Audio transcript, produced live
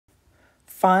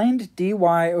Find dy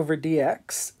over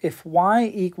dx if y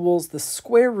equals the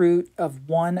square root of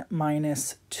 1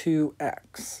 minus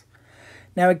 2x.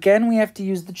 Now again, we have to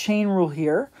use the chain rule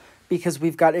here because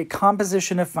we've got a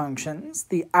composition of functions.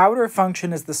 The outer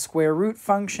function is the square root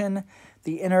function.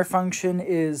 The inner function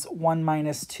is 1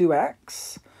 minus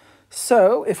 2x.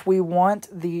 So if we want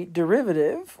the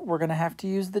derivative, we're going to have to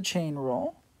use the chain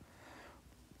rule.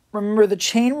 Remember, the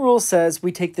chain rule says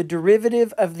we take the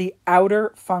derivative of the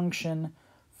outer function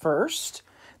first.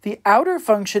 The outer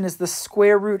function is the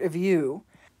square root of u.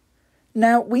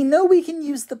 Now, we know we can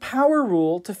use the power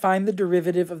rule to find the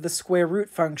derivative of the square root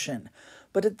function,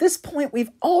 but at this point,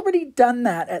 we've already done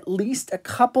that at least a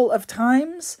couple of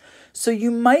times, so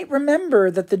you might remember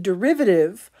that the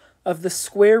derivative of the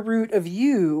square root of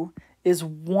u is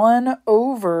 1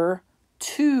 over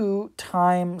 2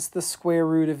 times the square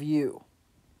root of u.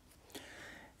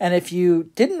 And if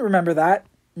you didn't remember that,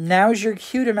 now's your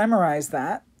cue to memorize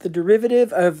that. The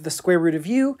derivative of the square root of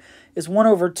u is 1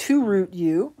 over 2 root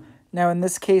u. Now in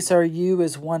this case, our u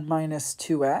is 1 minus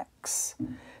 2x.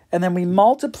 And then we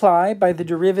multiply by the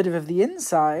derivative of the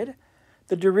inside.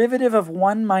 The derivative of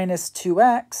 1 minus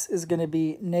 2x is going to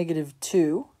be negative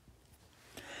 2.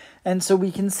 And so we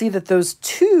can see that those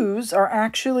 2's are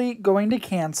actually going to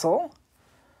cancel.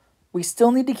 We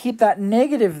still need to keep that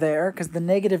negative there because the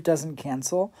negative doesn't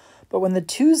cancel. But when the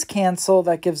 2's cancel,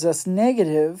 that gives us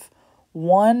negative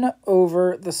 1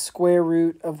 over the square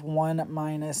root of 1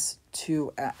 minus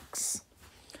 2x.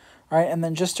 All right, and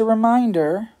then just a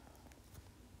reminder,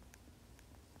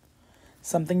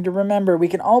 something to remember, we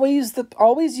can always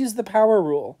use the power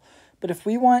rule. But if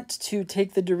we want to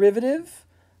take the derivative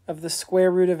of the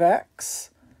square root of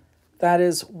x, that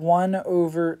is 1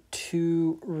 over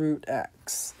 2 root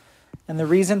x. And the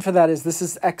reason for that is this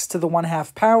is x to the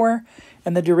 1/2 power,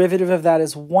 and the derivative of that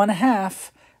is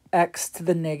 1/2 x to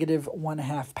the negative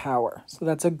 1/2 power. So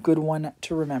that's a good one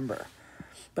to remember.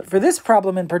 But for this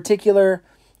problem in particular,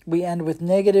 we end with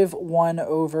negative 1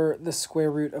 over the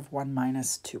square root of 1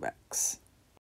 minus 2x.